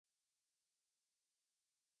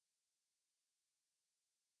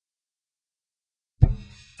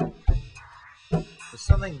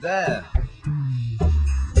something there.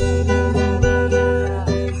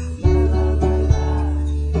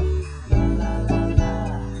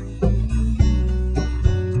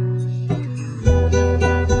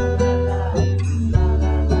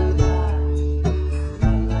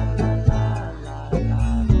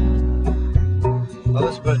 I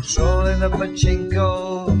was patrolling the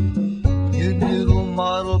pachinko, new noodle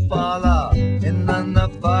model parlor in the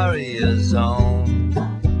Navaria zone.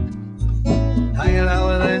 Hanging out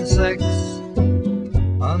with insects,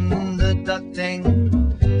 underducting,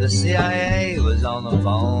 the CIA was on the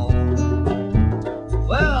phone.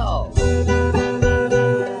 Well,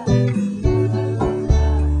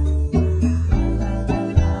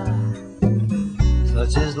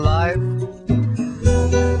 such is life.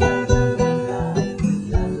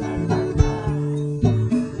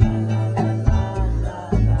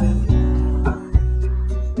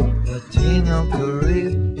 Latino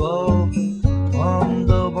Caribo,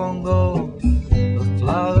 Mondo Bongo, the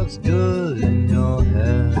flower looks good in your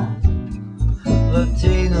hair.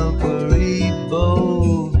 Latino Caribo,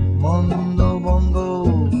 Mondo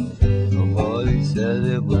Bongo, nobody said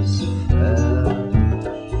it was fair.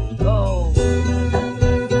 Oh.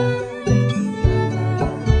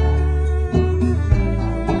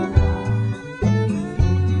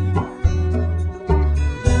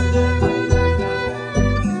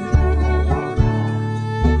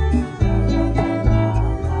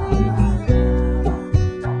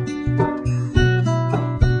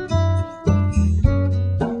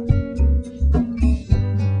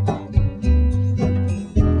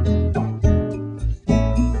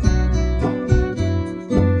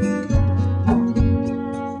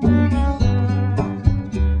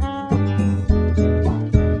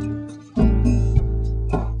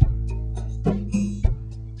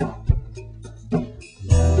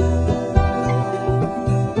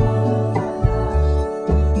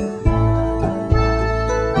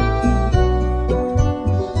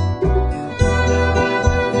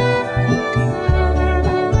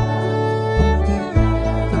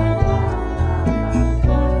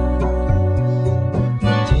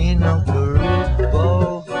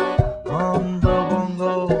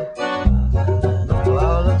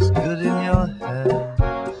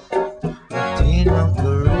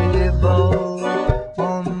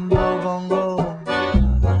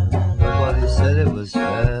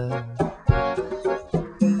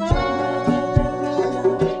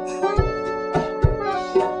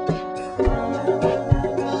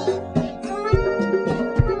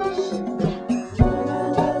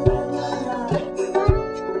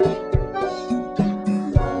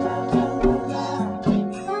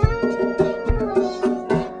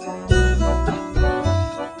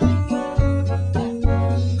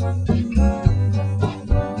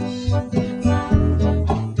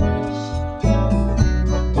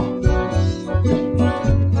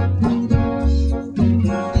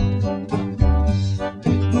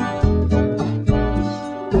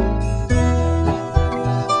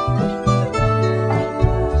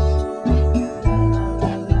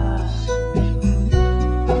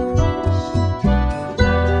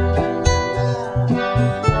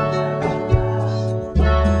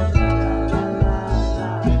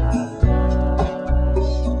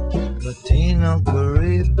 Latino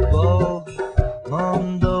Caribo,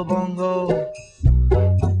 Mondo Bongo,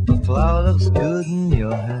 the flower looks good in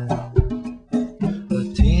your hair.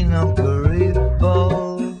 Latino Caribo,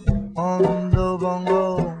 Mondo Bongo,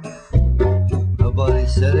 nobody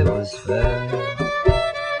said it was fair.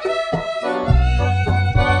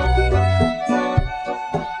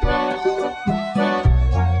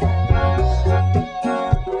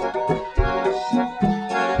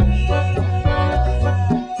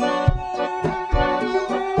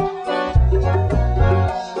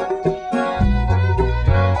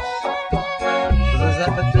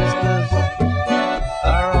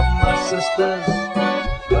 Sisters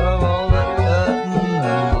of all the curtain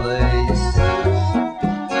and lace,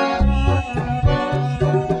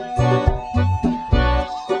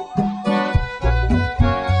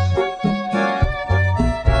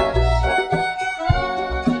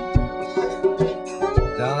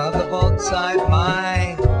 down at the boatside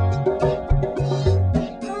mine,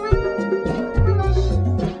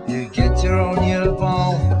 you get your own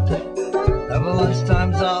uniform, have a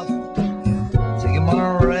lunchtime's up, take a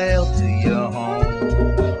monorail to your home.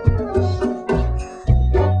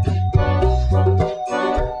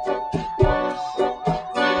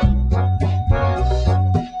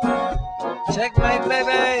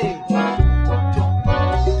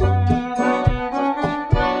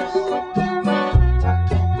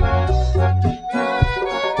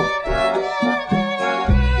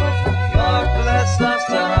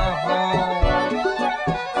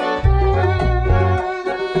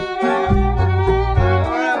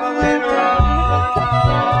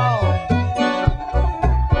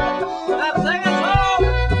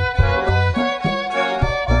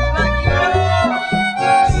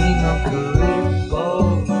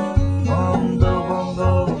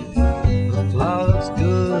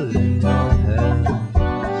 good in your head.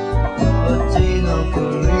 Latino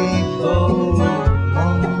Perico.